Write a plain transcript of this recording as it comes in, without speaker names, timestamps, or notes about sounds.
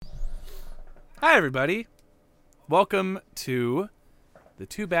Hi, everybody. Welcome to the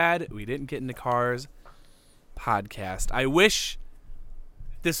Too Bad We Didn't Get Into Cars podcast. I wish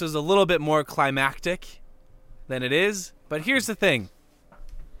this was a little bit more climactic than it is, but here's the thing.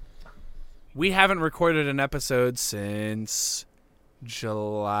 We haven't recorded an episode since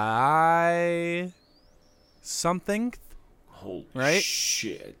July something. Holy right?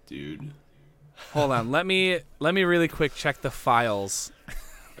 shit, dude. Hold on. Let me really quick check the files.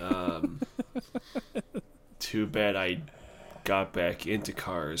 Too bad I got back into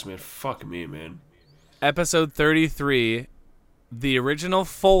cars, man. Fuck me, man. Episode 33, the original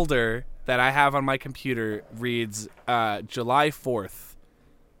folder that I have on my computer reads July 4th,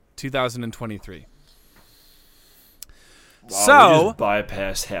 2023. Wow, So, we just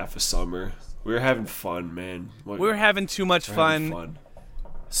bypassed half a summer. We were having fun, man. we're having too much fun.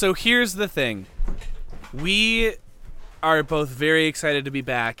 So here's the thing. We are both very excited to be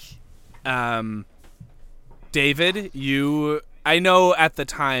back. David, I know at the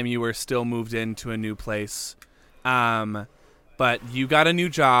time you were still moved into a new place, but you got a new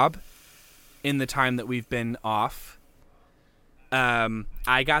job in the time that we've been off.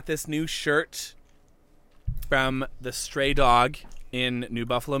 I got this new shirt from the Stray Dog in New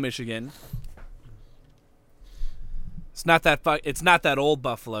Buffalo, Michigan. It's not that old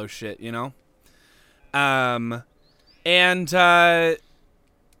Buffalo shit, you know?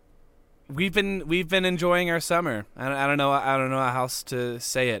 We've been enjoying our summer. I don't know how else to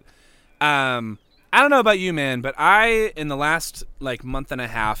say it. I don't know about you, man, but I in the last month and a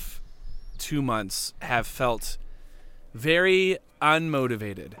half, 2 months, have felt very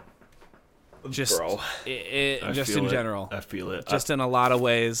unmotivated. Just Bro, just in general. I feel it. Just in a lot of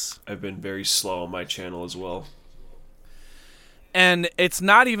ways. I've been very slow on my channel as well. And it's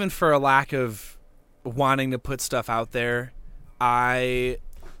not even for a lack of wanting to put stuff out there. I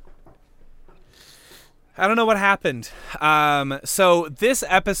don't know what happened. So this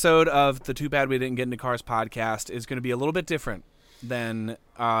episode of the Too Bad We Didn't Get Into Cars podcast is going to be a little bit different than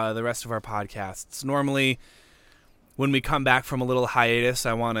the rest of our podcasts. Normally, when we come back from a little hiatus,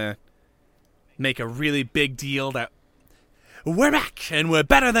 I want to make a really big deal that we're back and we're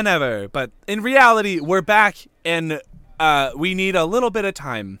better than ever. But in reality, we're back and we need a little bit of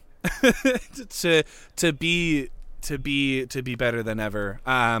time to be better than ever.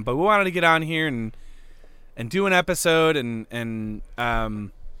 But we wanted to get on here and do an episode and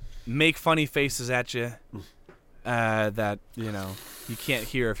make funny faces at you that you can't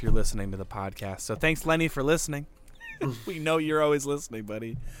hear if you're listening to the podcast. So thanks, Lenny, for listening. We know you're always listening,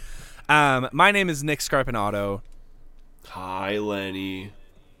 buddy. My name is Nick Scarpinato. Hi, Lenny.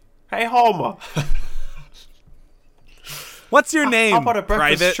 Hey, Homer. What's your name? How about a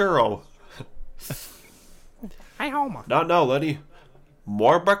breakfast churro? Hi, Homer. No, Lenny.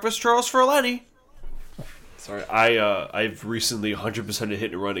 More breakfast churros for Lenny. Sorry, I've recently 100%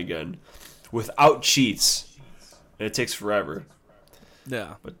 hit and run again, without cheats, and it takes forever.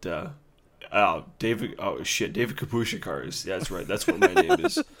 Yeah. But David Kapusha Cars. Yeah, that's right. That's what my name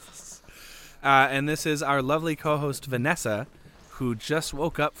is. And this is our lovely co-host Vanessa, who just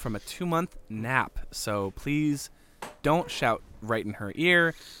woke up from a 2-month nap. So please don't shout right in her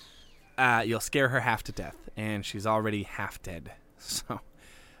ear. You'll scare her half to death, and she's already half dead. So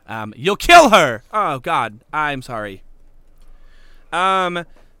you'll kill her. Oh God, I'm sorry. And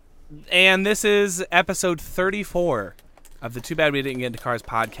this is episode 34 of the Too Bad We Didn't Get Into Cars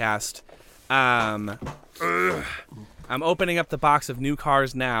podcast. I'm opening up the box of new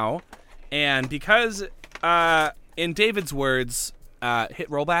cars now, and because in David's words, hit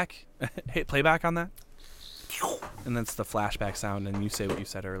rollback, hit playback on that, and that's the flashback sound, and you say what you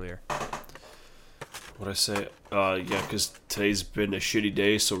said earlier. What'd I say? Yeah, because today's been a shitty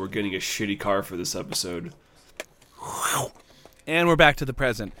day, so we're getting a shitty car for this episode. And we're back to the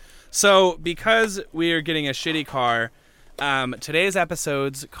present. So, because we are getting a shitty car, today's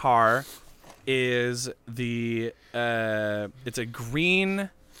episode's car is it's a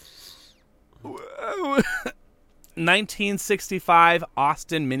green 1965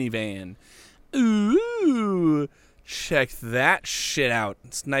 Austin minivan. Ooh, check that shit out.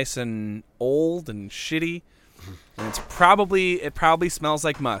 It's nice and old and shitty, and it probably smells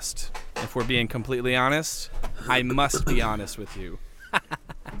like must. If we're being completely honest, I must be honest with you.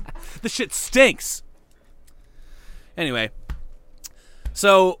 The shit stinks. Anyway,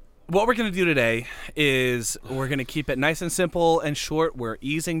 so what we're going to do today is we're going to keep it nice and simple and short. We're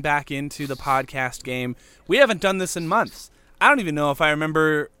easing back into the podcast game. We haven't done this in months. I don't even know if I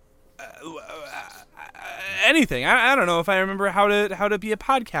remember anything. I don't know if I remember how to be a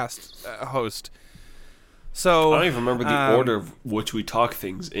podcast host. So I don't even remember the order of which we talk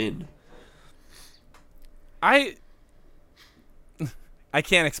things in. I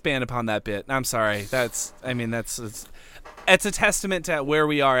can't expand upon that bit. I'm sorry. It's a testament to where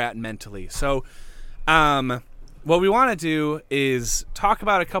we are at mentally. So, what we want to do is talk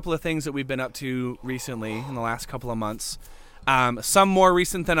about a couple of things that we've been up to recently in the last couple of months. Some more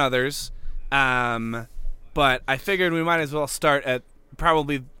recent than others. But I figured we might as well start at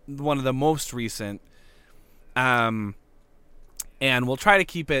probably one of the most recent. And we'll try to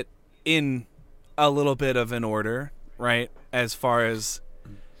keep it in a little bit of an order, right? As far as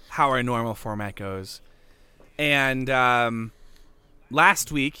how our normal format goes. And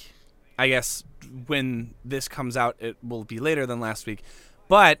last week, I guess when this comes out, it will be later than last week.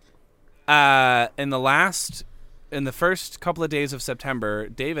 But in the first couple of days of September,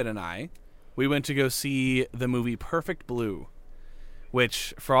 David and I, we went to go see the movie Perfect Blue,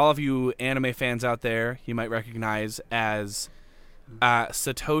 which for all of you anime fans out there, you might recognize as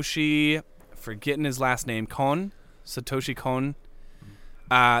Satoshi, forgetting his last name, Satoshi Kon.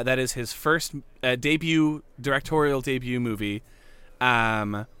 That is his first directorial debut movie.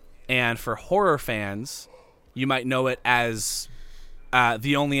 And for horror fans, you might know it as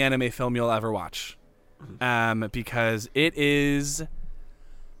the only anime film you'll ever watch. Because it is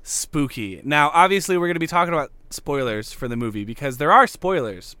spooky. Now, obviously, we're going to be talking about spoilers for the movie because there are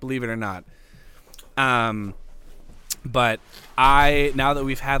spoilers, believe it or not. But now that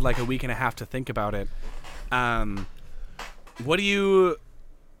we've had like a week and a half to think about it, what do you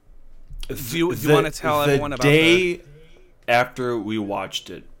want to tell everyone about the day after we watched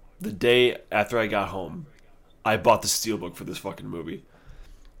it? The day after I got home, I bought the steelbook for this fucking movie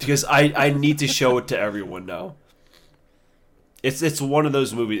because I need to show it to everyone now. It's one of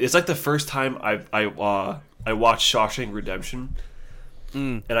those movies. It's like the first time I watched Shawshank Redemption,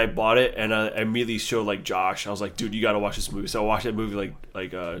 and I bought it and I immediately showed like Josh. I was like, dude, you got to watch this movie. So I watched that movie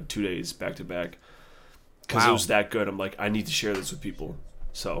like 2 days back to back because it was that good. I'm like, I need to share this with people.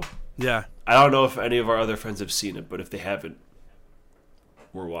 So yeah, I don't know if any of our other friends have seen it, but if they haven't,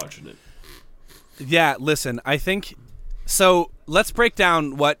 we're watching it. Yeah, listen, I think so. Let's break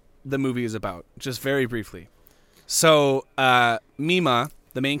down what the movie is about, just very briefly. So, Mima,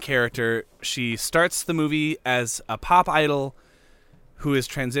 the main character, she starts the movie as a pop idol who is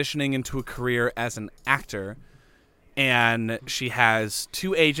transitioning into a career as an actor, and she has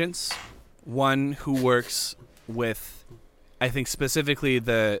two agents, one who works with, I think specifically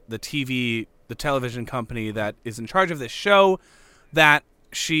the television company that is in charge of this show that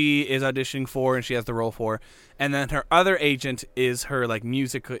she is auditioning for and she has the role for, and then her other agent is her like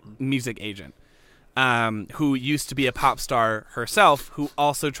music agent, who used to be a pop star herself, who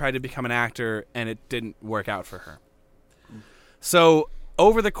also tried to become an actor and it didn't work out for her. So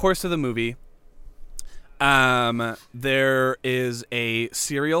over the course of the movie, there is a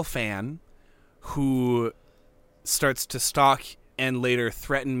serial fan who starts to stalk and later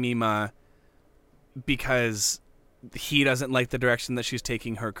threaten Mima because he doesn't like the direction that she's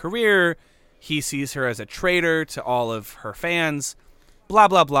taking her career. He sees her as a traitor to all of her fans. Blah,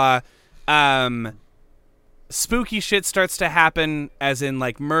 blah, blah. Spooky shit starts to happen, as in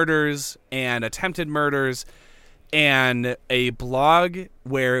like murders and attempted murders, and a blog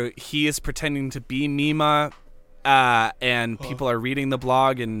where he is pretending to be Mima, and people are reading the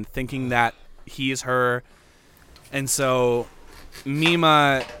blog and thinking that he's her. And so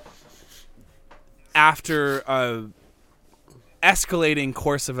Mima, after a escalating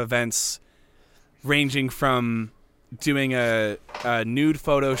course of events ranging from doing a nude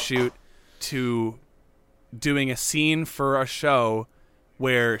photo shoot to doing a scene for a show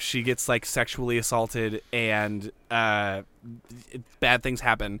where she gets like sexually assaulted and bad things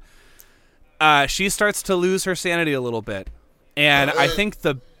happen, she starts to lose her sanity a little bit. And I think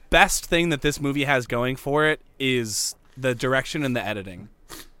the best thing that this movie has going for it is the direction and the editing.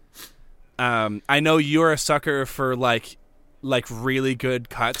 I know you're a sucker for like really good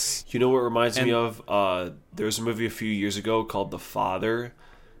cuts. You know what reminds me of? There was a movie a few years ago called The Father.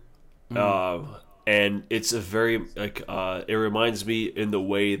 And it's a very, it reminds me in the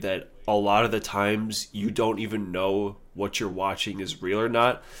way that a lot of the times you don't even know what you're watching is real or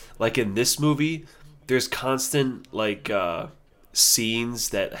not. Like in this movie, there's constant, scenes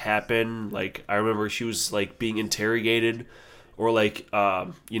that happen. Like, I remember she was, being interrogated. Or, there's,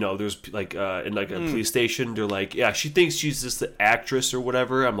 in, a police station, they're like, yeah, she thinks she's just the actress or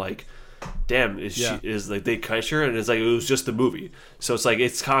whatever. I'm like, damn, they catch her? And it's like, it was just a movie. So it's like,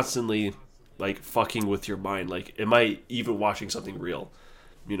 it's constantly, fucking with your mind. Like, am I even watching something real?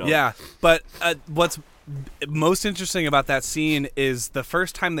 You know? Yeah, but what's most interesting about that scene is the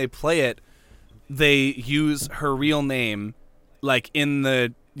first time they play it, they use her real name, in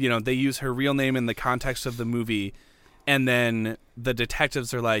the they use her real name in the context of the movie, and then the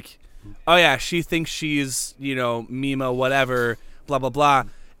detectives are like, oh yeah, she thinks she's, Mima, whatever, blah, blah, blah.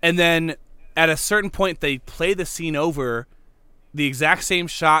 And then at a certain point, they play the scene over, the exact same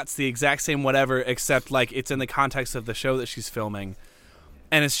shots, the exact same whatever, except like it's in the context of the show that she's filming.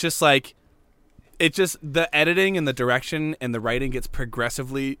 And it's just like, the editing and the direction and the writing gets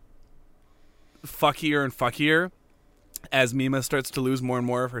progressively fuckier and fuckier as Mima starts to lose more and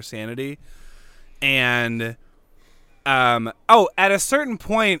more of her sanity. And at a certain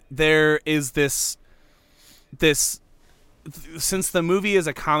point there is this since the movie is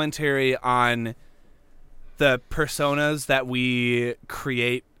a commentary on the personas that we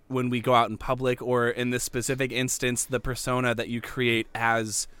create when we go out in public, or in this specific instance, the persona that you create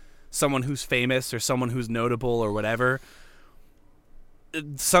as someone who's famous or someone who's notable or whatever,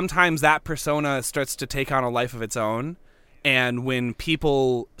 sometimes that persona starts to take on a life of its own. And when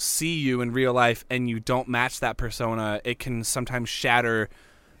people see you in real life and you don't match that persona, it can sometimes shatter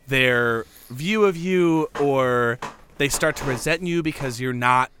their view of you, or they start to resent you because you're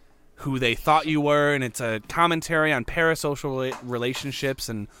not who they thought you were. And it's a commentary on parasocial relationships.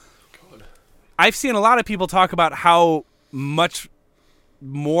 And I've seen a lot of people talk about how much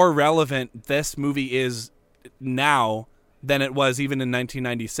more relevant this movie is now than it was even in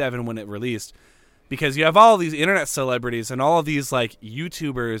 1997 when it released. Because you have all these internet celebrities and all of these like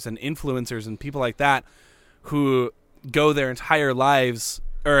YouTubers and influencers and people like that who go their entire lives,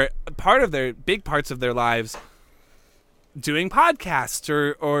 or big parts of their lives, doing podcasts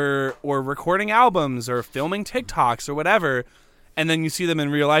or recording albums or filming TikToks or whatever. And then you see them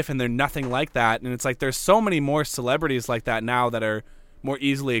in real life and they're nothing like that. And it's like there's so many more celebrities like that now that are more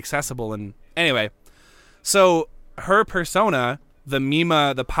easily accessible. And anyway, so her persona, the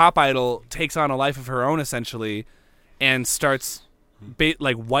Mima, the pop idol, takes on a life of her own essentially, and starts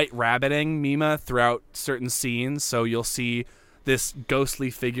like white rabbiting Mima throughout certain scenes. So you'll see this ghostly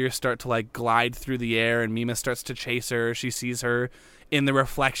figure start to like glide through the air, and Mima starts to chase her. She sees her in the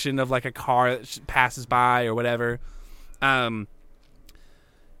reflection of like a car that passes by or whatever.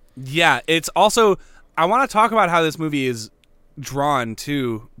 It's also, I want to talk about how this movie is drawn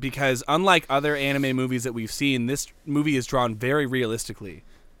too, because unlike other anime movies that we've seen, this movie is drawn very realistically.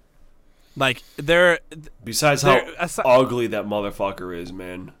 Like besides how ugly that motherfucker is,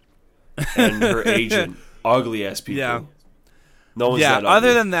 man, and her agent, ugly ass people. Yeah, no one's that ugly.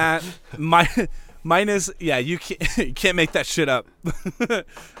 Other than that, mine is you can't make that shit up.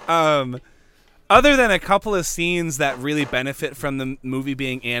 Other than a couple of scenes that really benefit from the movie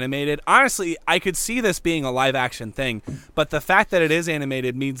being animated, honestly, I could see this being a live-action thing. But the fact that it is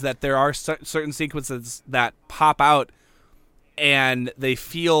animated means that there are certain sequences that pop out and they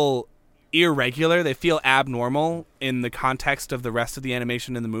feel irregular. They feel abnormal in the context of the rest of the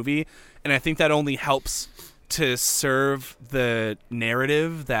animation in the movie. And I think that only helps to serve the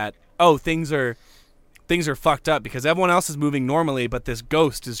narrative that, things are fucked up because everyone else is moving normally, but this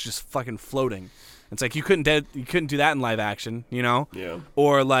ghost is just fucking floating. It's like you couldn't do that in live action, Yeah.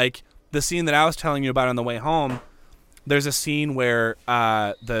 Or like the scene that I was telling you about on the way home. There's a scene where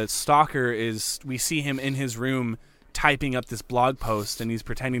the stalker we see him in his room typing up this blog post, and he's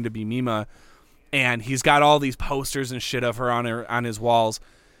pretending to be Mima, and he's got all these posters and shit of her on his walls,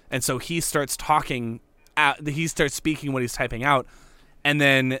 and so he starts talking. He starts speaking what he's typing out, and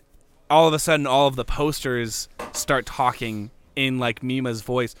then all of a sudden, all of the posters start talking in like Mima's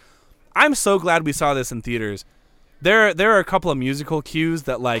voice. I'm so glad we saw this in theaters. There are a couple of musical cues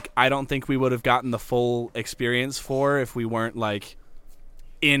that like I don't think we would have gotten the full experience for if we weren't like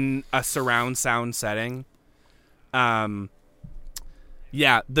in a surround sound setting. The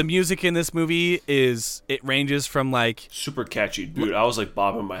music in this movie it ranges from like super catchy, dude. I was like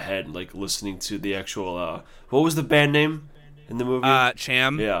bobbing my head like listening to the actual what was the band name in the movie?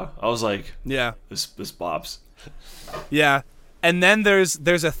 Cham. Yeah, I was like, yeah, this bops. Yeah. And then there's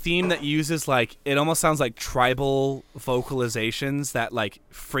a theme that uses like, it almost sounds like tribal vocalizations that like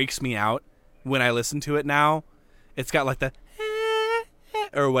freaks me out when I listen to it now. It's got like the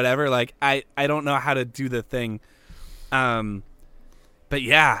or whatever. Like I don't know how to do the thing. But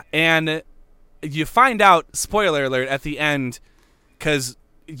yeah, and you find out, spoiler alert, at the end, because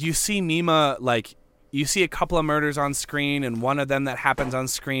you see Mima, like you see a couple of murders on screen, and one of them that happens on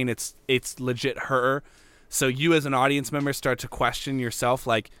screen, it's legit her. So you as an audience member start to question yourself,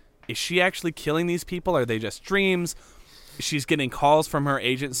 like, is she actually killing these people? Are they just dreams? She's getting calls from her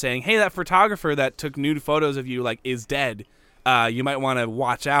agent saying, hey, that photographer that took nude photos of you, like, is dead. You might want to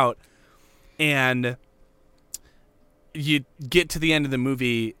watch out. And you get to the end of the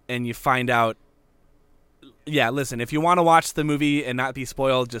movie and you find out Yeah, listen, if you want to watch the movie and not be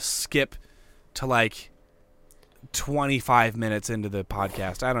spoiled, just skip to like 25 minutes into the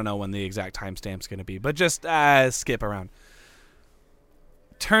podcast. I don't know when the exact timestamp's going to be, but just skip around.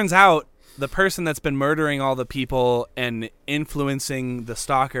 Turns out the person that's been murdering all the people and influencing the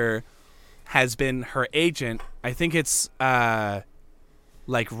stalker has been her agent. I think it's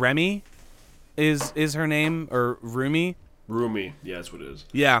like Remy is her name, or Rumi. Rumi, yeah, that's what it is.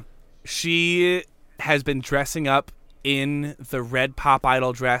 Yeah, she has been dressing up in the red pop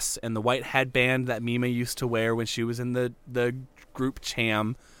idol dress and the white headband that Mima used to wear when she was in the group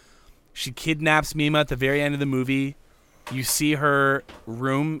Cham. She kidnaps Mima at the very end of the movie. You see her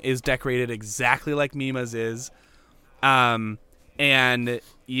room is decorated exactly like Mima's is. And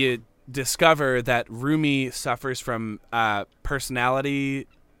you discover that Rumi suffers from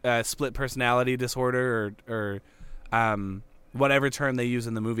split personality disorder, or whatever term they use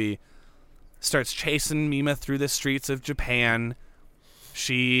in the movie. Starts chasing Mima through the streets of Japan.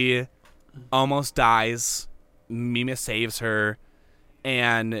 She almost dies. Mima saves her.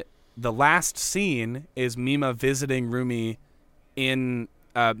 And the last scene is Mima visiting Rumi in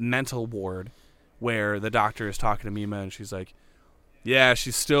a mental ward where the doctor is talking to Mima, and she's like, yeah,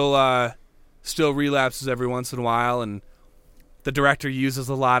 she still relapses every once in a while. And the director uses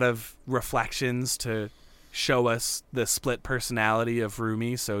a lot of reflections to show us the split personality of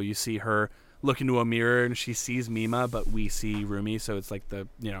Rumi. So you see her look into a mirror and she sees Mima, but we see Rumi, so it's like the,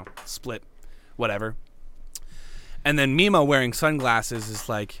 split whatever. And then Mima, wearing sunglasses, is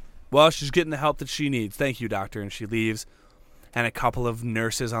like, well, she's getting the help that she needs. Thank you, doctor. And she leaves. And a couple of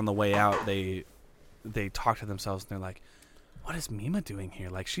nurses on the way out, they talk to themselves and they're like, what is Mima doing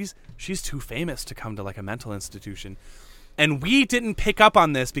here? Like, she's too famous to come to like a mental institution. And we didn't pick up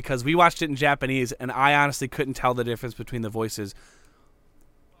on this because we watched it in Japanese, and I honestly couldn't tell the difference between the voices.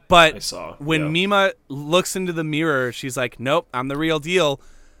 But when Mima looks into the mirror, she's like, nope, I'm the real deal.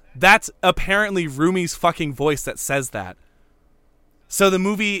 That's apparently Rumi's fucking voice that says that. So the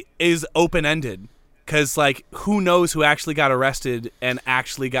movie is open-ended because, like, who knows who actually got arrested and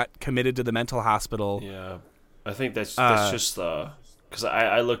actually got committed to the mental hospital. Yeah, I think that's just the... Because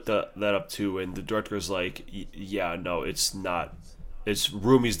I looked that up too, and the director's like, yeah, no, it's not. It's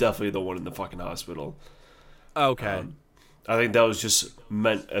Rumi's definitely the one in the fucking hospital. Okay. I think that was just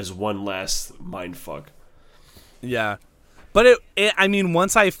meant as one last mind fuck. Yeah, but I mean,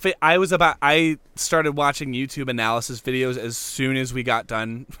 once I started watching YouTube analysis videos as soon as we got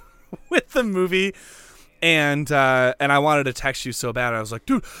done with the movie, and I wanted to text you so bad. I was like,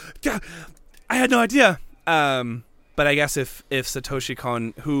 dude, God, I had no idea. But I guess if Satoshi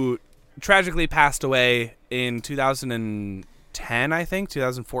Kon, who tragically passed away in 2010, I think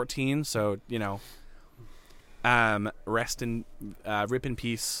 2014, so rip in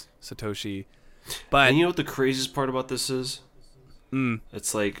peace, Satoshi. But and you know what the craziest part about this is?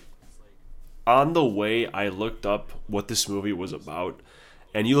 It's like, on the way I looked up what this movie was about,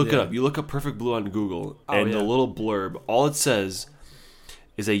 and you look it up. You look up Perfect Blue on Google, and the little blurb, all it says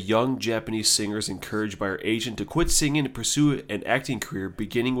is a young Japanese singer is encouraged by her agent to quit singing and pursue an acting career,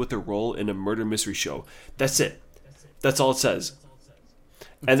 beginning with a role in a murder mystery show. That's it. That's all it says.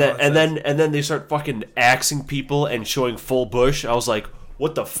 And then they start fucking axing people and showing full bush. I was like,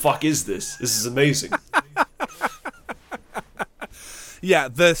 what the fuck is this? This is amazing. Yeah,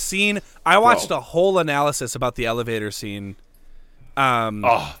 the scene. I watched a whole analysis about the elevator scene. And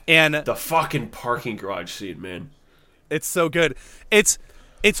the fucking parking garage scene, man. It's so good. It's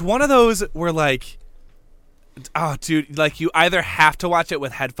one of those where, like, oh, dude, like, you either have to watch it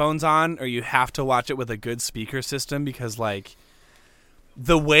with headphones on or you have to watch it with a good speaker system, because, like,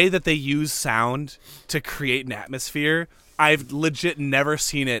 the way that they use sound to create an atmosphere, I've legit never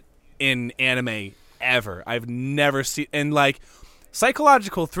seen it in anime ever. I've never seen, and, like,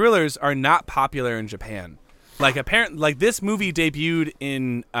 psychological thrillers are not popular in Japan. Like, apparently, like, this movie debuted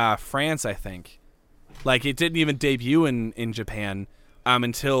in France, I think. Like, it didn't even debut in Japan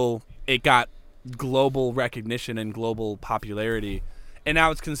until it got global recognition and global popularity, and now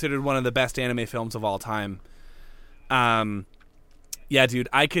it's considered one of the best anime films of all time. Yeah, dude,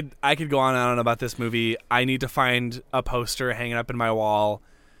 I could go on and on about this movie. I need to find a poster hanging up in my wall.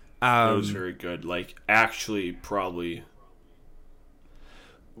 It was very good. Like, actually, probably,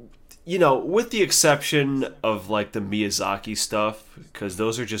 with the exception of, like, the Miyazaki stuff, because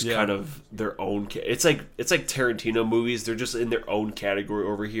those are just kind of their own. It's like Tarantino movies. They're just in their own category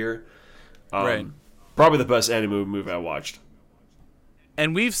over here. Right. Probably the best anime movie I watched.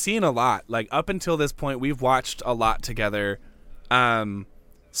 And we've seen a lot. Like, up until this point, we've watched a lot together.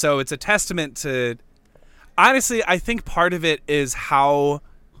 So it's a testament to. Honestly, I think part of it is how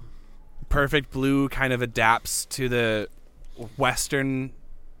Perfect Blue kind of adapts to the Western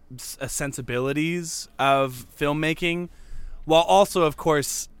sensibilities of filmmaking, while also, of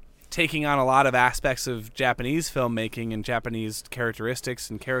course, taking on a lot of aspects of Japanese filmmaking and Japanese characteristics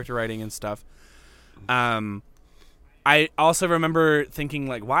and character writing and stuff. I also remember thinking,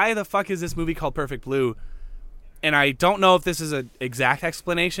 like, why the fuck is this movie called Perfect Blue? And I don't know if this is an exact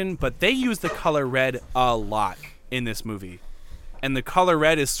explanation, but they use the color red a lot in this movie. And the color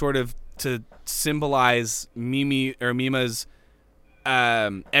red is sort of to symbolize Mima's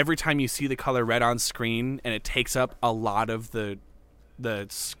every time you see the color red on screen and it takes up a lot of the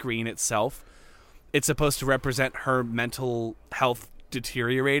screen itself, it's supposed to represent her mental health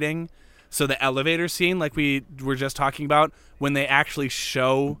deteriorating. So the elevator scene, like we were just talking about, when they actually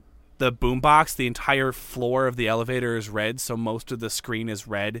show the boombox, the entire floor of the elevator is red, so most of the screen is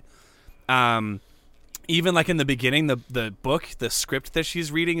red. Even like in the beginning, the book, the script that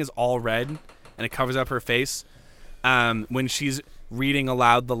she's reading is all red, and it covers up her face. When she's reading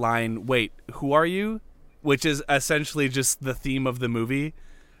aloud the line, "Wait, who are you?" which is essentially just the theme of the movie.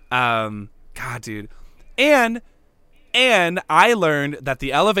 God, dude. And I learned that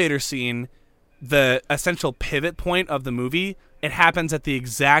the elevator scene, the essential pivot point of the movie, it happens at the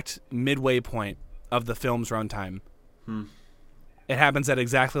exact midway point of the film's runtime. It happens at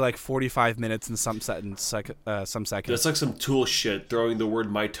exactly like 45 minutes and some seconds. That's like some Tool shit, throwing the word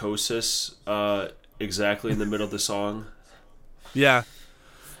mitosis exactly in the middle of the song. Yeah.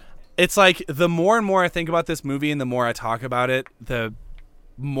 It's like the more and more I think about this movie and the more I talk about it, the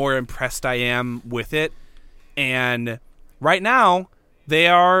more impressed I am with it. And right now,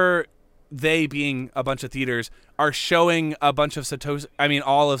 they being a bunch of theaters, are showing a bunch of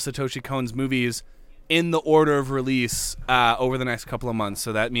all of Satoshi Kon's movies in the order of release over the next couple of months.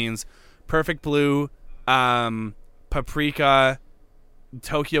 So that means Perfect Blue, Paprika,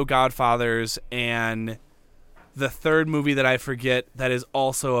 Tokyo Godfathers, and the third movie that I forget that is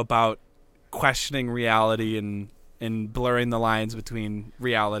also about questioning reality and blurring the lines between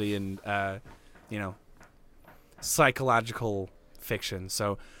reality and psychological fiction.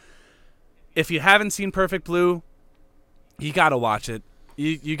 So if you haven't seen Perfect Blue, you gotta watch it.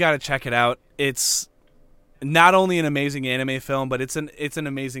 You gotta check it out. It's not only an amazing anime film, but it's an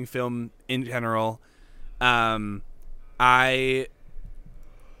amazing film in general. I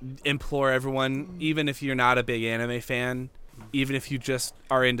implore everyone, even if you're not a big anime fan, even if you just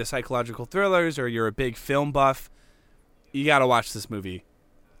are into psychological thrillers or you're a big film buff, you gotta watch this movie.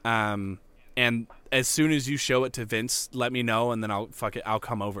 And as soon as you show it to Vince, let me know, and then I'll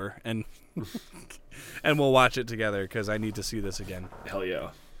come over and and we'll watch it together because I need to see this again. Hell yeah.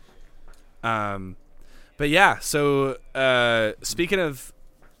 But yeah, so speaking of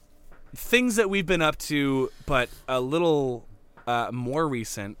things that we've been up to, but a little more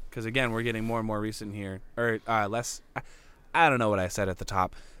recent, because again, we're getting more and more recent here, or less. I don't know what I said at the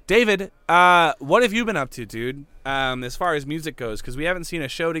top. David, what have you been up to, dude? As far as music goes, because we haven't seen a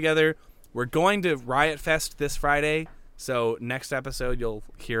show together. We're going to Riot Fest this Friday, so next episode you'll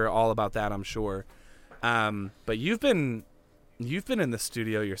hear all about that, I'm sure. But you've been in the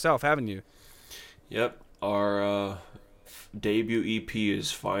studio yourself, haven't you? Yep, our debut EP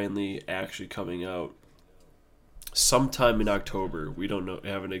is finally actually coming out sometime in October. We don't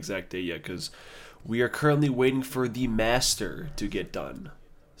have an exact date yet because we are currently waiting for the master to get done.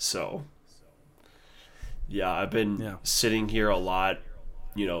 So, yeah, I've been sitting here a lot,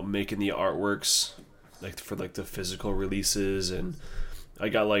 making the artworks for the physical releases, and I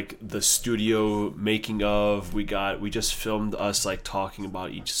got like the studio making of. We just filmed us talking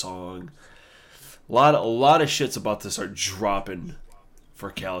about each song. A lot of shit's about to start dropping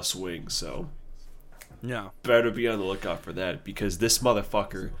for Callused Wings, so yeah, better be on the lookout for that, because this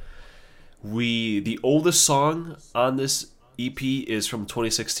motherfucker, the oldest song on this EP is from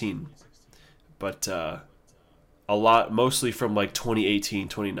 2016, but mostly from 2018,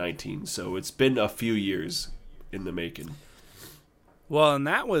 2019, so it's been a few years in the making. Well, and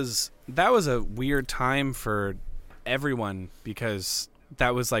that was a weird time for everyone, because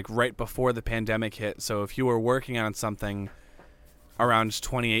that was right before the pandemic hit. So if you were working on something around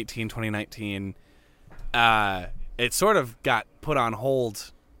 2018, 2019, it sort of got put on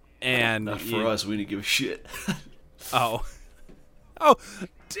hold. And not for us. We didn't give a shit. Oh,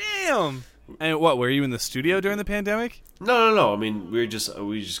 damn. And what, were you in the studio during the pandemic? No. I mean, we were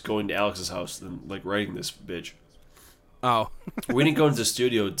just going to Alex's house and writing this bitch. Oh. We didn't go into the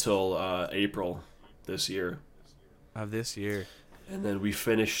studio until April this year. Of this year. And then we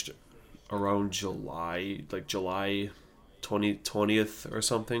finished around July 20th or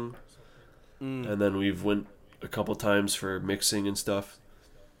something. And then we've went a couple times for mixing and stuff.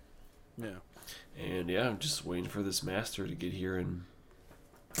 Yeah. And yeah, I'm just waiting for this master to get here, and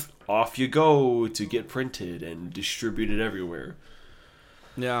off you go to get printed and distributed everywhere.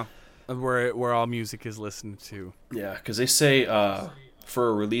 Yeah, where all music is listened to. Yeah, because they say for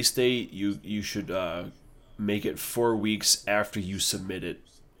a release date, you should make it 4 weeks after you submit it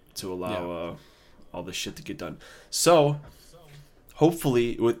to allow all this shit to get done. So,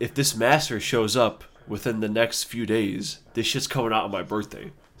 hopefully, if this master shows up within the next few days, this shit's coming out on my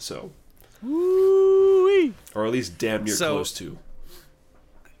birthday. So, Woo-wee. or at least damn near close to.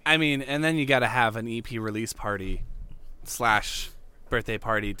 I mean, and then you got to have an EP release party / birthday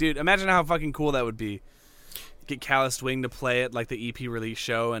party. Dude, imagine how fucking cool that would be. Get Callused to play at like the EP release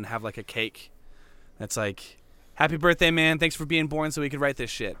show and have like a cake that's like, happy birthday, man. Thanks for being born so we could write this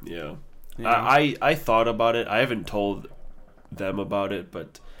shit. Yeah. You know? I thought about it. I haven't told them about it,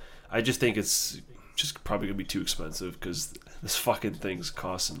 but I just think it's just probably going to be too expensive because this fucking thing's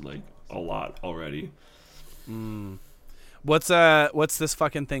costing like a lot already. What's this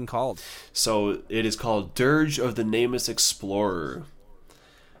fucking thing called? So it is called Dirge of the Nameless Explorer.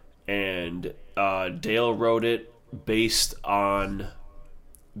 And Dale wrote it based on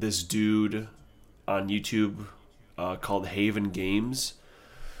this dude on YouTube called Haven Games,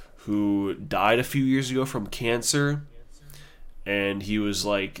 who died a few years ago from cancer. And he was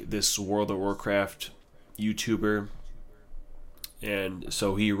like this World of Warcraft YouTuber. And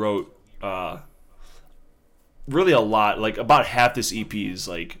so he wrote really a lot, like about half this EP is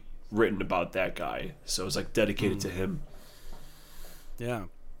like written about that guy. So it's like dedicated to him. Yeah.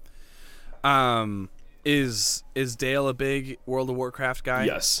 Is Dale a big World of Warcraft guy?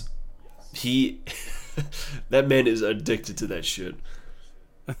 Yes. He that man is addicted to that shit.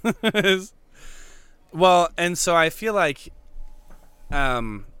 Well, and so I feel like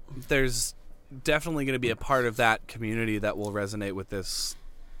there's definitely going to be a part of that community that will resonate with this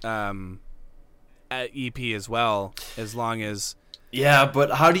EP as well, as long as... Yeah,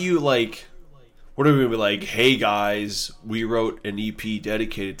 but how do you, like... What are we going to be like, hey guys, we wrote an EP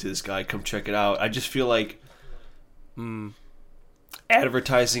dedicated to this guy, come check it out. I just feel like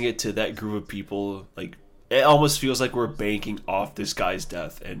advertising it to that group of people, like, it almost feels like we're banking off this guy's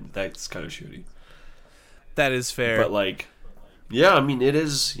death, and that's kind of shitty. That is fair. But, like, yeah, I mean, it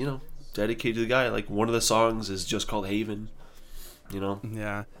is, you know, dedicated to the guy. Like, one of the songs is just called Haven, you know?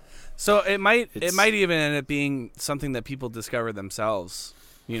 Yeah. So it might even end up being something that people discover themselves,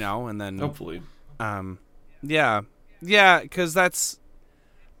 you know, and then... Hopefully. Yeah, because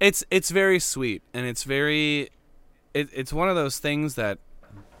it's very sweet, and it's very, it's one of those things that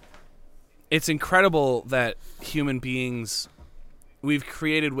it's incredible that human beings, we've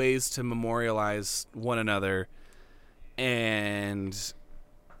created ways to memorialize one another and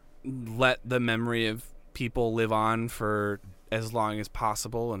let the memory of people live on for as long as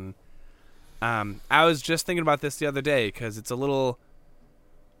possible. And I was just thinking about this the other day because it's a little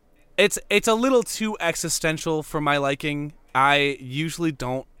too existential for my liking. I usually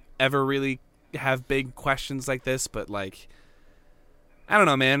don't ever really have big questions like this, but like, I don't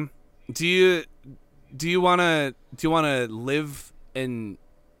know, man. Do you wanna live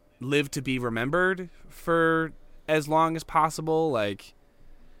to be remembered for as long as possible, like,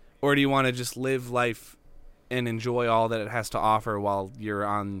 or do you want to just live life and enjoy all that it has to offer while you're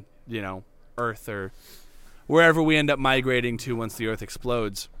on, you know, Earth or wherever we end up migrating to once the Earth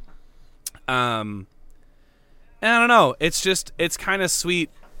explodes? And I don't know. It's kind of sweet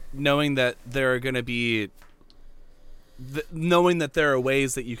knowing that there are going to be, knowing that there are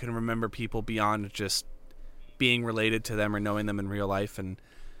ways that you can remember people beyond just being related to them or knowing them in real life. And,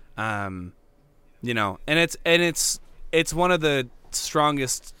 you know, and it's one of the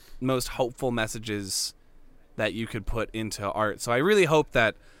strongest, most hopeful messages that you could put into art. So I really hope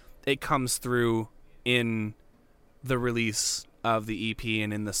that it comes through in the release of the EP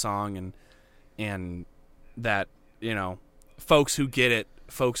and in the song, and that, you know, folks who get it,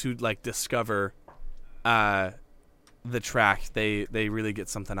 folks who like discover the track, they really get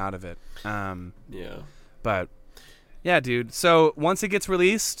something out of it. Yeah. But yeah, dude. So once it gets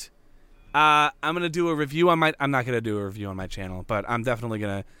released, I'm gonna do a review on my. I'm not gonna do a review on my channel, but we're definitely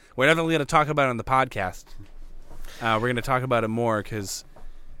gonna talk about it on the podcast. We're gonna talk about it more because,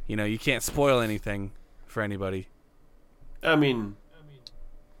 you know, you can't spoil anything for anybody. I mean,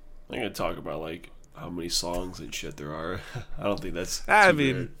 I'm gonna talk about like how many songs and shit there are. I don't think that's.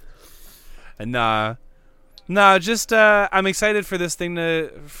 No, just I'm excited for this thing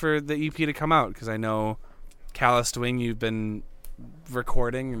for the EP to come out because I know Callused, you've been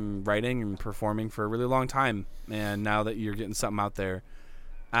recording and writing and performing for a really long time, and now that you're getting something out there,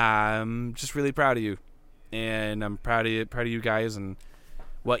 I'm just really proud of you, and I'm proud of you guys, and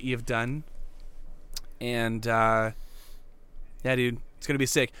what you've done. And yeah, dude, it's gonna be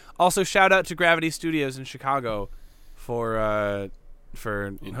sick. Also, shout out to Gravity Studios in Chicago for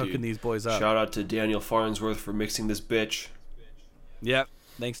hooking these boys up. Shout out to Daniel Farnsworth for mixing this bitch. Yep,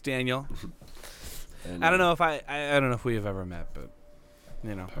 thanks, Daniel. And, I don't know if I don't know if we have ever met, but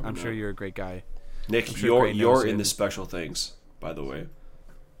you know, I'm sure you're a great guy. Nick, sure you're in the special things, by the way.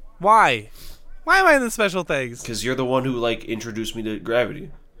 Why? Why am I in the special things? Because you're the one who like introduced me to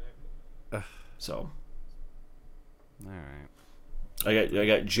Gravity. Ugh. So. All right. I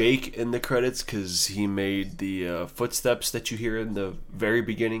got Jake in the credits because he made the footsteps that you hear in the very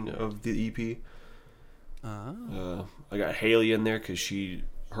beginning of the EP. Oh. I got Haley in there because it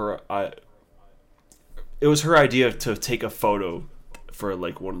was her idea to take a photo for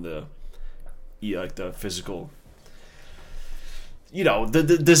like one of the like the physical, you know,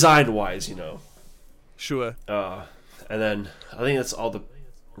 the design wise, you know. Sure. And then I think that's all the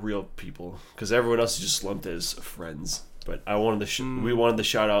real people because everyone else is just lumped as friends. But I wanted to we wanted to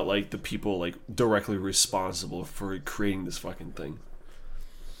shout out like the people like directly responsible for creating this fucking thing.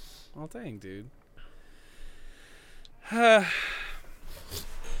 Well, dang, dude. Well,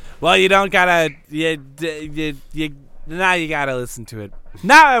 you don't gotta. Now you gotta listen to it.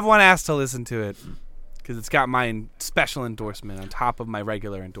 Now everyone has to listen to it because it's got my special endorsement on top of my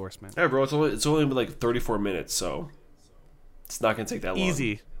regular endorsement. Yeah, bro. It's only been like 34 minutes, so it's not gonna take that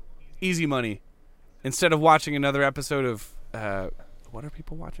long. Easy money. Instead of watching another episode of what are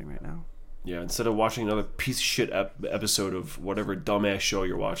people watching right now? Yeah, instead of watching another piece of shit episode of whatever dumbass show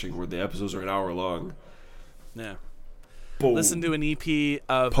you're watching, where the episodes are an hour long. Yeah. Boom. Listen to an EP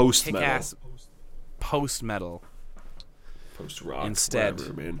of post-metal, post-metal, post-rock, instead.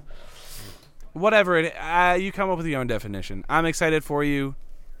 whatever, man. Whatever it, you come up with your own definition. I'm excited for you.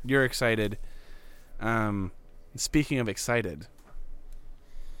 You're excited. Speaking of excited,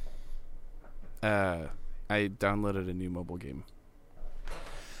 I downloaded a new mobile game.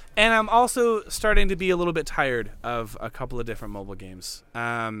 And I'm also starting to be a little bit tired of a couple of different mobile games,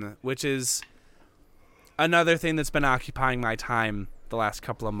 which is another thing that's been occupying my time the last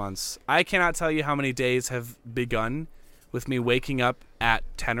couple of months. I cannot tell you how many days have begun with me waking up at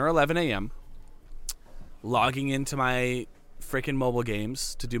 10 or 11 a.m., logging into my freaking mobile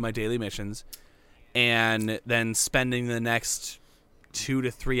games to do my daily missions, and then spending the next 2 to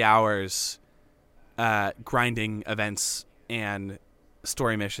 3 hours grinding events and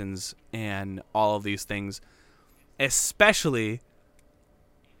story missions and all of these things, especially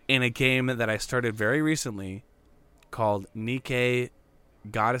in a game that I started very recently called Nikke,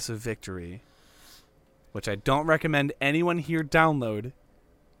 Goddess of Victory, which I don't recommend anyone here download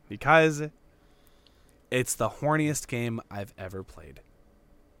because it's the horniest game I've ever played.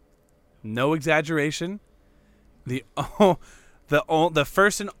 No exaggeration. The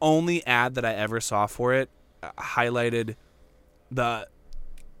first and only ad that I ever saw for it highlighted the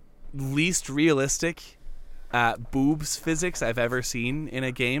least realistic boobs physics I've ever seen in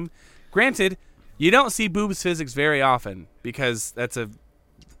a game. Granted, you don't see boobs physics very often because that's a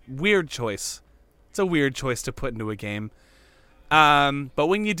weird choice. It's a weird choice to put into a game. But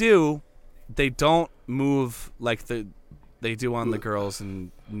when you do, they don't move like they do on the girls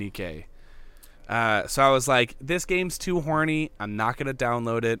in Nikke. So I was like, this game's too horny. I'm not going to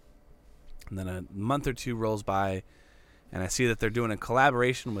download it. And then a month or two rolls by, and I see that they're doing a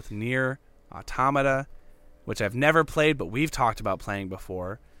collaboration with Nier Automata, which I've never played, but we've talked about playing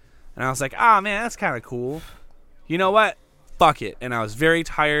before. And I was like, man, that's kind of cool. You know what? Fuck it. And I was very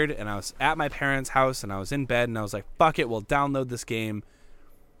tired, and I was at my parents' house, and I was in bed, and I was like, fuck it, we'll download this game.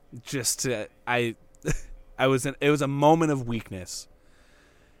 It was a moment of weakness.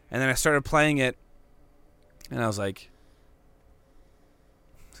 And then I started playing it, and I was like,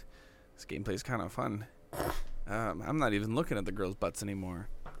 this gameplay's kind of fun. I'm not even looking at the girls' butts anymore,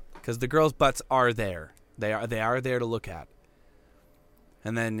 because the girls' butts are there. They are there to look at.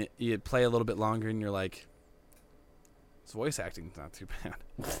 And then you play a little bit longer, and you're like, this voice acting's not too bad.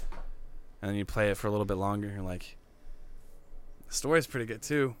 And then you play it for a little bit longer, and you're like, the story's pretty good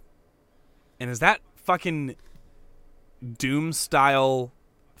too. And is that fucking Doom style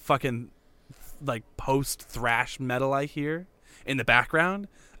fucking like post thrash metal I hear in the background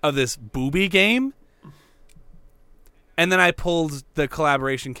of this booby game? And then I pulled the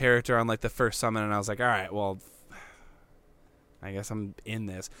collaboration character on like the first summon, and I was like, all right, well, I guess I'm in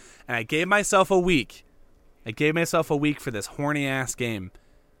this. And I gave myself a week. For this horny ass game.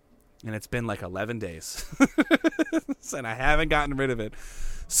 And it's been like 11 days. And I haven't gotten rid of it.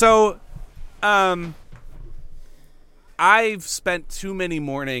 So, I've spent too many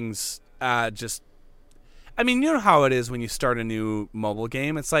mornings just... I mean, you know how it is when you start a new mobile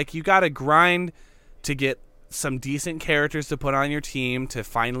game. It's like you got to grind to get some decent characters to put on your team to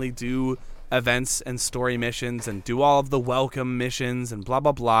finally do events and story missions and do all of the welcome missions and blah,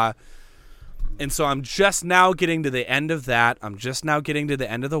 blah, blah. And so I'm just now getting to the end of that. I'm just now getting to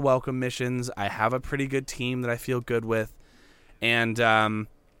the end of the welcome missions. I have a pretty good team that I feel good with. And I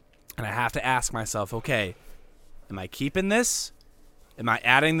have to ask myself, okay, am I keeping this? Am I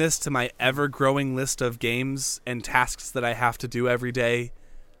adding this to my ever-growing list of games and tasks that I have to do every day,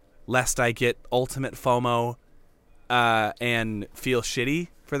 lest I get ultimate FOMO and feel shitty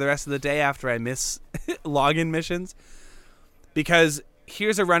for the rest of the day after I miss login missions? Because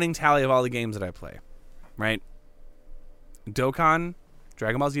here's a running tally of all the games that I play, right? Dokkan,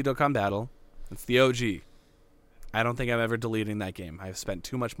 Dragon Ball Z Dokkan Battle, it's the OG. I don't think I'm ever deleting that game. I've spent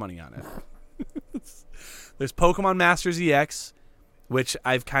too much money on it. There's Pokemon Masters EX, which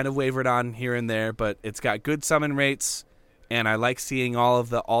I've kind of wavered on here and there, but it's got good summon rates, and I like seeing all of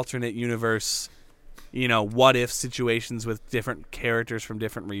the alternate universe, what-if situations with different characters from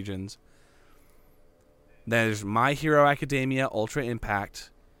different regions. There's My Hero Academia Ultra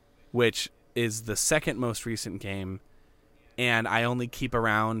Impact, which is the second most recent game, and I only keep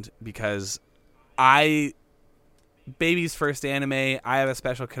around because baby's first anime, I have a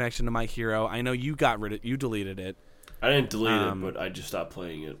special connection to My Hero. I know you you deleted it. I didn't delete it, but I just stopped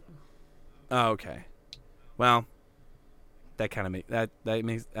playing it. Oh, okay. Well, that kind of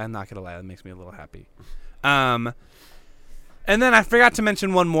makes I'm not gonna lie, that makes me a little happy. And then I forgot to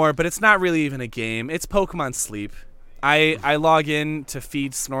mention one more, but it's not really even a game. It's Pokemon Sleep. I log in to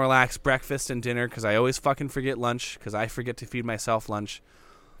feed Snorlax breakfast and dinner because I always fucking forget lunch because I forget to feed myself lunch.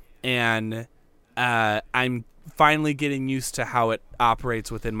 And I'm finally getting used to how it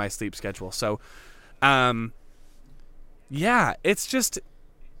operates within my sleep schedule. So, yeah, it's just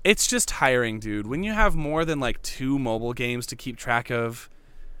tiring, dude. When you have more than like 2 mobile games to keep track of,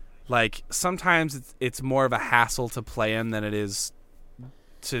 like sometimes it's more of a hassle to play them than it is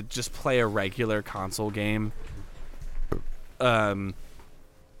to just play a regular console game. Yeah,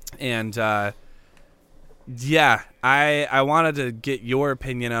 I wanted to get your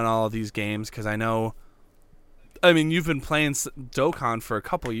opinion on all of these games because I mean, you've been playing Dokkan for a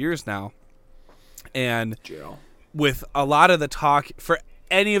couple years now, and with a lot of the talk for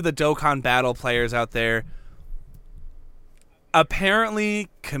any of the Dokkan Battle players out there, apparently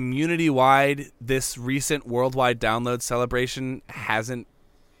community-wide, this recent worldwide download celebration hasn't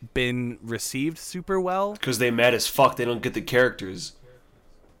been received super well. Because they mad as fuck they don't get the characters.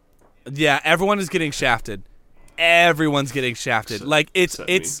 Yeah, everyone is getting shafted. Everyone's getting shafted. Like,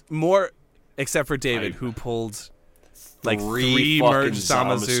 it's more... Except for David, who pulled like 3 merged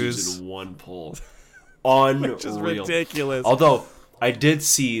Zamasus in one pull. Unreal. Which is ridiculous. Although, I did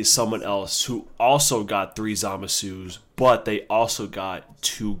see someone else who also got 3 Zamasus, but they also got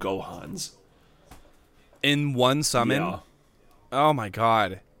 2 Gohans. In one summon? Yeah. Oh my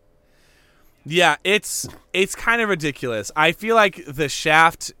god. Yeah, it's kind of ridiculous. I feel like the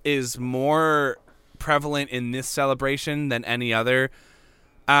shaft is more prevalent in this celebration than any other.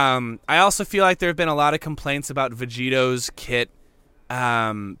 I also feel like there have been a lot of complaints about Vegito's kit.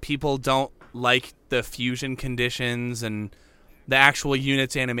 People don't like the fusion conditions, and the actual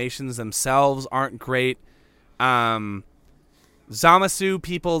units' animations themselves aren't great. Zamasu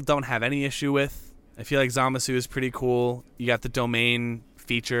people don't have any issue with. I feel like Zamasu is pretty cool. You got the domain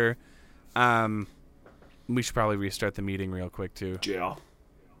feature. We should probably restart the meeting real quick, too. Yeah.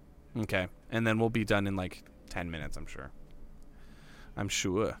 Okay. And then we'll be done in like 10 minutes, I'm sure.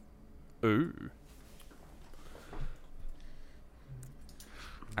 Ooh.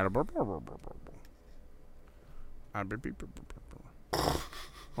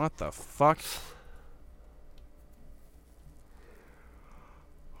 What the fuck?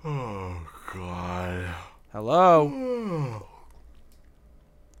 Oh, God. Hello?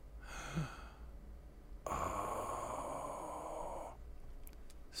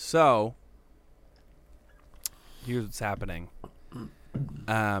 So, here's what's happening.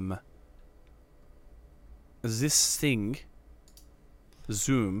 This thing,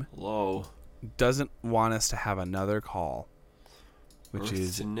 Zoom, Hello. doesn't want us to have another call, which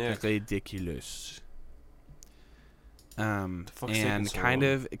is Nikke. ridiculous. And so it kind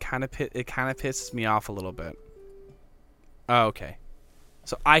of pisses me off a little bit. Oh, okay.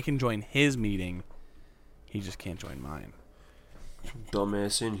 So I can join his meeting. He just can't join mine.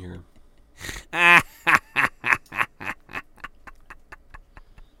 Dumbass in here.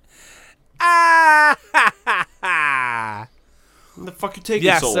 What the fuck you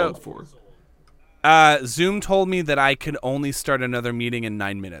taking so long for? Zoom told me that I could only start another meeting in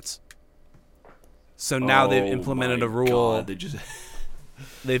 9 minutes. So now they've implemented a rule. God,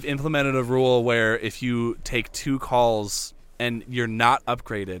 They've implemented a rule where if you take 2 calls and you're not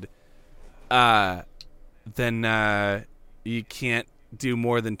upgraded, then you can't do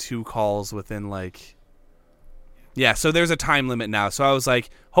more than 2 calls within like. Yeah, so there's a time limit now. So I was like,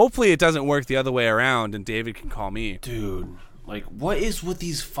 hopefully it doesn't work the other way around and David can call me. Dude, like, what is with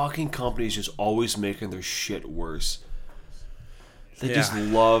these fucking companies just always making their shit worse? They just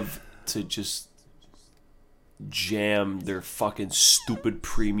love to just jam their fucking stupid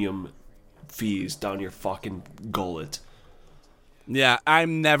premium fees down your fucking gullet. Yeah,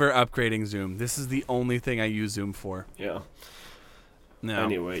 I'm never upgrading Zoom. This is the only thing I use Zoom for. Yeah. No.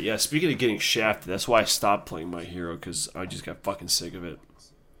 Anyway, yeah, speaking of getting shafted, that's why I stopped playing My Hero, because I just got fucking sick of it.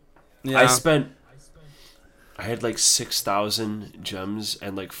 Yeah. I had like 6,000 gems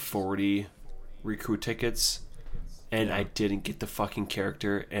and like 40 recruit tickets, and I didn't get the fucking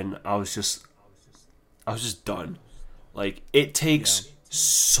character, and I was just done. Like, it takes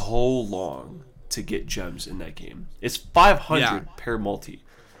so long to get gems in that game. It's 500 per multi,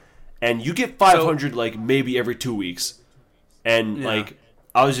 and you get 500 like maybe every 2 weeks. And like,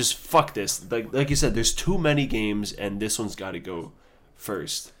 I was just, fuck this. Like you said, there's too many games, and this one's got to go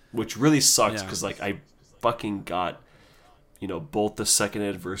first, which really sucks because like I fucking got, both the second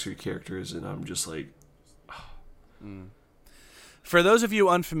anniversary characters, and I'm just like. For those of you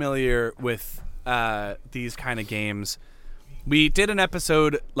unfamiliar with these kind of games, we did an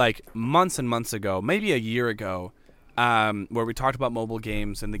episode like months and months ago, maybe a year ago, where we talked about mobile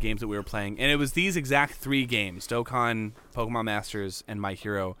games and the games that we were playing. And it was these exact 3 games, Dokkan, Pokemon Masters, and My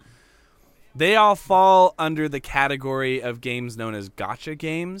Hero. They all fall under the category of games known as gacha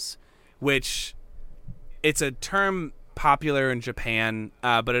games, which it's a term popular in Japan,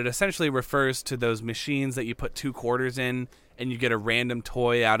 but it essentially refers to those machines that you put 2 quarters in and you get a random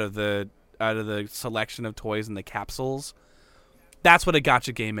toy out of the selection of toys in the capsules. That's what a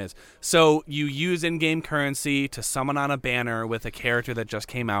gacha game is. So you use in-game currency to summon on a banner with a character that just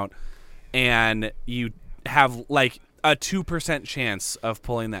came out, and you have like a 2% chance of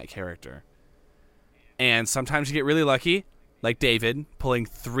pulling that character. And sometimes you get really lucky, like David, pulling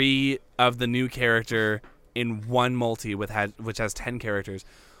 3 of the new character in one multi which has 10 characters.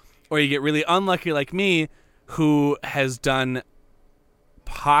 Or you get really unlucky like me, who has done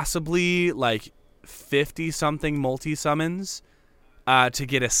possibly like 50-something multi-summons to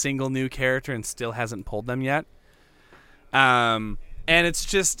get a single new character and still hasn't pulled them yet. And it's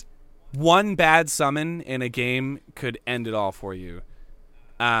just one bad summon in a game could end it all for you.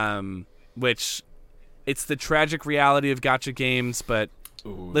 Which it's the tragic reality of gacha games, but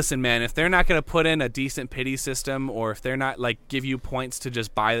listen, man, if they're not going to put in a decent pity system, or if they're not like give you points to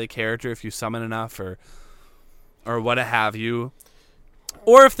just buy the character if you summon enough, or what have you,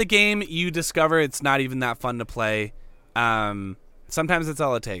 or if the game you discover it's not even that fun to play, sometimes that's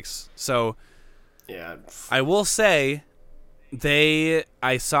all it takes. So yeah, I will say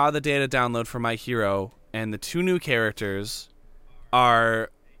I saw the data download for My Hero, and the 2 new characters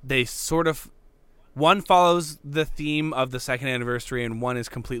they sort of, one follows the theme of the second anniversary and one is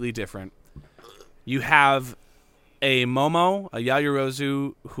completely different. You have a Momo, a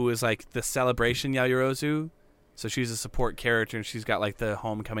Yaoyorozu, who is like the celebration Yaoyorozu. So she's a support character and she's got like the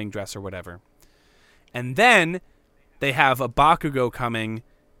homecoming dress or whatever. And then they have a Bakugo coming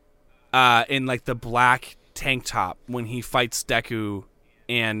in like the black tank top when he fights Deku,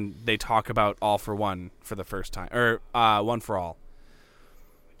 and they talk about All for One for the first time, or One for All.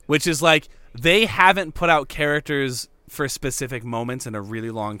 Which is like, they haven't put out characters for specific moments in a really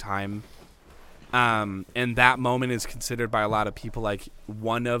long time. And that moment is considered by a lot of people like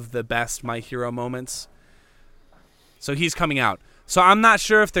one of the best My Hero moments. So he's coming out. So I'm not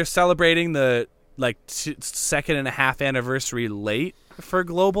sure if they're celebrating the like second and a half anniversary late for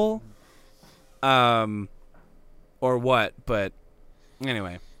Global. Or what, but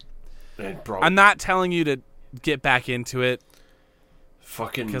anyway. And bro, I'm not telling you to get back into it.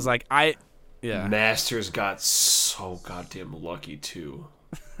 Fucking, because like Masters got so goddamn lucky too.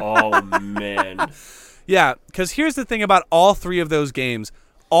 Oh man. Yeah, because here's the thing about all 3 of those games.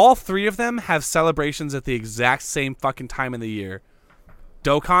 All 3 of them have celebrations at the exact same fucking time of the year.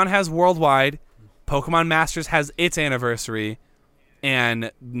 Dokkan has worldwide, Pokemon Masters has its anniversary,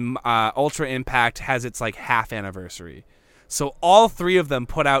 and Ultra Impact has its like half anniversary. So all 3 of them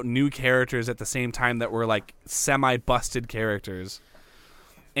put out new characters at the same time that were like semi-busted characters.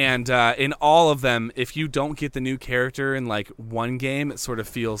 And in all of them, if you don't get the new character in like one game, it sort of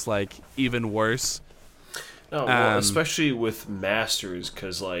feels like even worse. No, well, especially with Masters,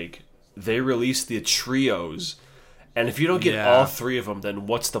 because like they release the trios, and if you don't get all 3 of them, then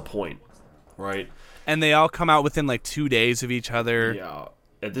what's the point, right? And they all come out within like 2 days of each other. Yeah.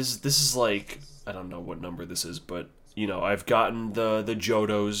 And this is like, I don't know what number this is, but I've gotten the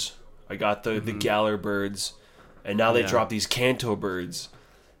Johtos, I got the Galar birds, and now they drop these Kanto birds.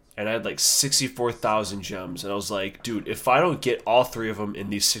 And I had like 64,000 gems, and I was like, dude, if I don't get all 3 of them in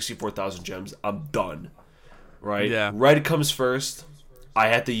these 64,000 gems, I'm done. Right? Yeah. Red comes first. I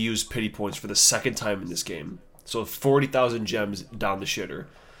had to use pity points for the second time in this game. So 40,000 gems down the shitter.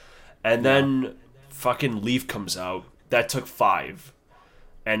 And then fucking Leaf comes out. That took 5.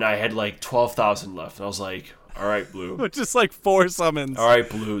 And I had like 12,000 left. And I was like, all right, Blue. Just like 4 summons. All right,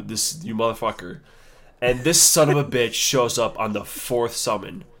 Blue, you motherfucker. And this son of a bitch shows up on the 4th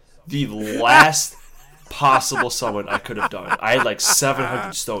summon. The last possible summon I could have done. I had like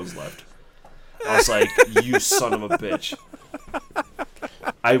 700 stones left. I was like, you son of a bitch.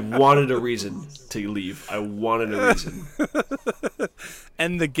 I wanted a reason to leave. I wanted a reason.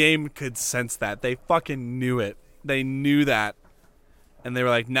 And the game could sense that. They fucking knew it. They knew that. And they were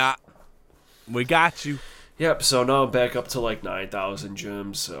like, nah, we got you. Yep, so now I'm back up to like 9,000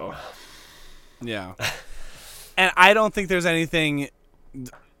 gems, so. Yeah. And I don't think there's anything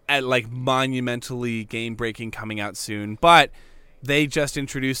like monumentally game-breaking coming out soon, but they just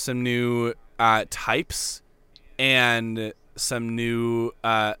introduced some new types and some new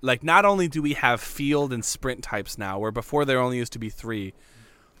like, not only do we have field and sprint types now, where before there only used to be 3,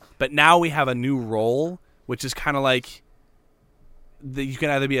 but now we have a new role, which is kind of like you can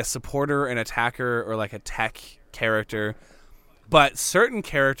either be a supporter, an attacker, or like a tech character. But certain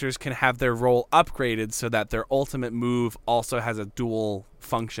characters can have their role upgraded so that their ultimate move also has a dual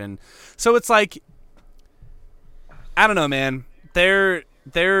function. So it's like, I don't know, man. They're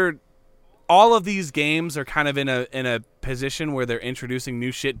all of these games are kind of in a position where they're introducing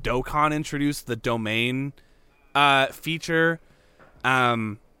new shit. Dokkan introduced the domain feature,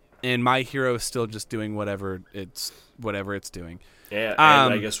 and My Hero is still just doing whatever it's doing. Yeah,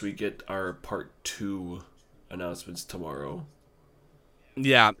 and I guess we get our part 2 announcements tomorrow.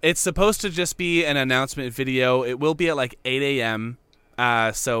 Yeah, it's supposed to just be an announcement video. It will be at like 8 a.m.,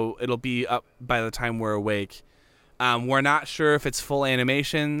 so it'll be up by the time we're awake. We're not sure if it's full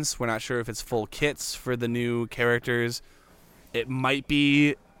animations. We're not sure if it's full kits for the new characters. It might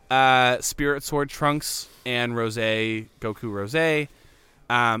be Spirit Sword Trunks and Goku Rose.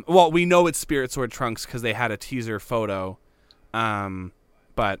 Well, we know it's Spirit Sword Trunks because they had a teaser photo,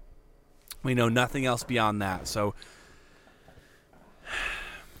 but we know nothing else beyond that. So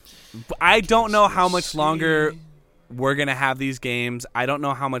I don't know how much longer we're going to have these games. I don't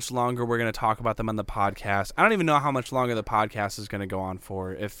know how much longer we're going to talk about them on the podcast. I don't even know how much longer the podcast is going to go on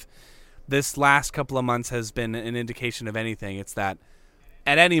for. If this last couple of months has been an indication of anything, it's that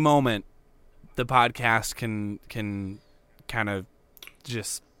at any moment the podcast can kind of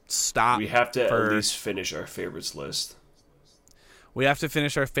just stop. We have to at least finish our favorites list. We have to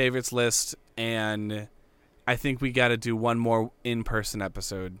finish our favorites list, and I think we got to do one more in-person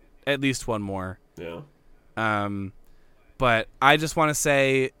episode. At least one more. Yeah. But I just want to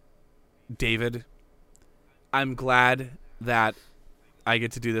say, David, I'm glad that I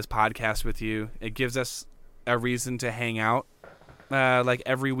get to do this podcast with you. It gives us a reason to hang out like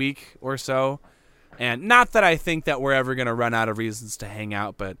every week or so. And not that I think that we're ever going to run out of reasons to hang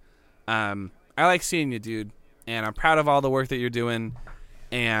out, but I like seeing you, dude. And I'm proud of all the work that you're doing.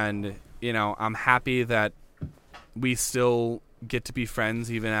 And, I'm happy that we still get to be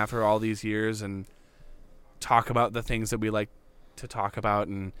friends even after all these years and talk about the things that we like to talk about.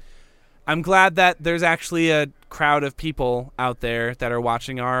 And I'm glad that there's actually a crowd of people out there that are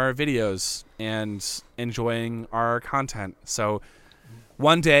watching our videos and enjoying our content. So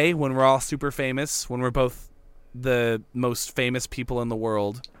one day when we're all super famous, when we're both the most famous people in the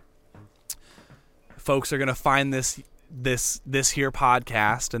world, folks are going to find this here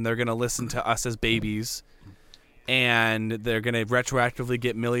podcast and they're going to listen to us as babies, and they're going to retroactively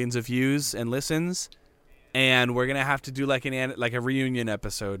get millions of views and listens, and we're going to have to do like a reunion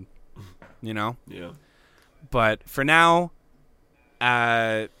episode, Yeah. But for now,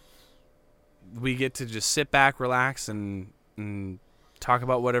 we get to just sit back, relax, and talk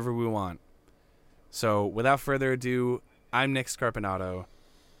about whatever we want. So without further ado, I'm Nick Scarpinato.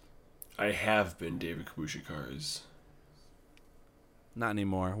 I have been David Kabushikars. Not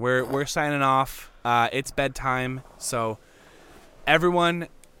anymore. We're signing off. It's bedtime, so everyone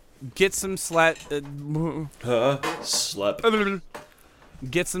get some sleep. Slept.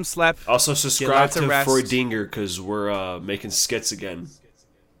 Get some sleep. Also subscribe to Freudinger because we're making skits again.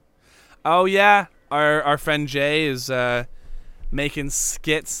 Oh yeah, our friend Jay is making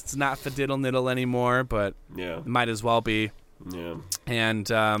skits. It's not Fadiddle Niddle anymore, but yeah, it might as well be. Yeah.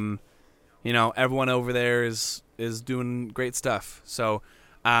 And everyone over there is doing great stuff. So,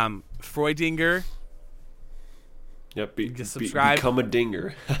 Freudinger. Yep. Subscribe. Become a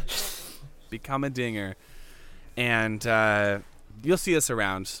dinger. Become a dinger, and you'll see us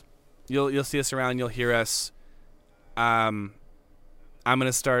around. You'll see us around. You'll hear us. I'm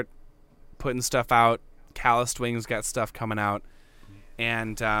gonna start putting stuff out. Callused Wings got stuff coming out,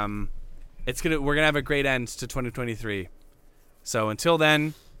 and we're gonna have a great end to 2023. So until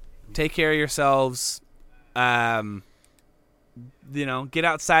then, take care of yourselves. Get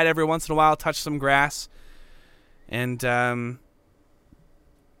outside every once in a while, touch some grass, and I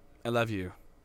love you.